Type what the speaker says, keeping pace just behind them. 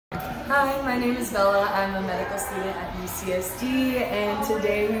Hi, my name is Bella. I'm a medical student at UCSD, and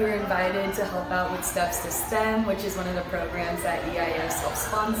today we were invited to help out with Steps to STEM, which is one of the programs that EIS helps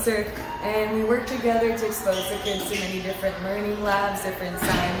sponsor. And we work together to expose the kids to many different learning labs, different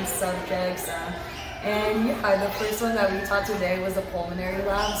science subjects. And yeah, the first one that we taught today was a pulmonary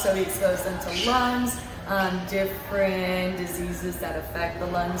lab, so we exposed them to lungs, different diseases that affect the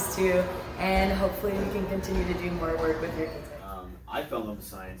lungs too, and hopefully we can continue to do more work with your kids. I fell in love with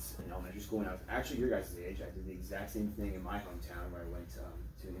science in elementary school when I was actually your guys' age. I did the exact same thing in my hometown where I went to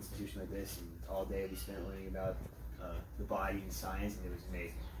an institution like this, and all day we spent learning about the body and science, and it was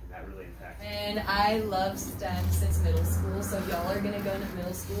amazing. And that really impacted me. And I love STEM since middle school, so y'all are going to go into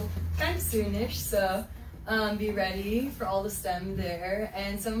middle school kind of soonish, so be ready for all the STEM there.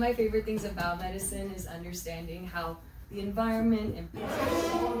 And some of my favorite things about medicine is understanding how the environment and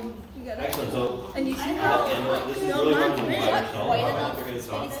excellent. So, and you see how this is really fun to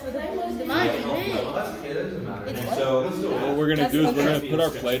so what we're gonna do is we're gonna put our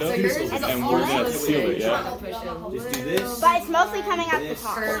plate up and we're gonna seal it, yeah. Just do this. But it's mostly coming out the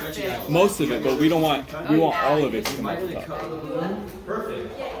top. Most of it, but we want all of it to come out the top.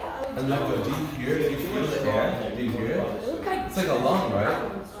 Perfect. And then go deep here. Do you feel the air? Do you hear it? It's like a lung, right?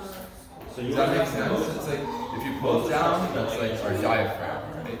 So Does that make sense? It's like if you pull it down, that's like our diaphragm,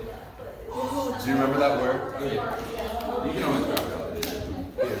 right? Do you remember that word? You can always grab it.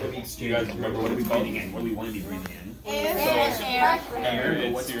 Do you guys remember what are we breathing in? What do we want to be breathing in? Air,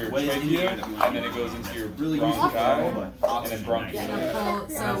 it's your trachea, and then it goes into your bronchi, and then bronchi.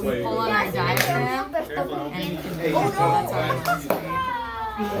 So we pull on our diaphragm, and you can that's how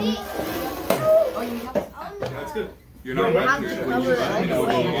That's good. You're not right. The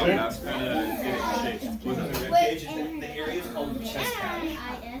area is called the chest cavity.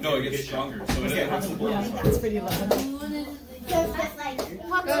 No, it gets stronger. So it hurts the blood. that's pretty loud.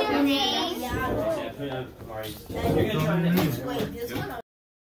 What's your name? You're going to try to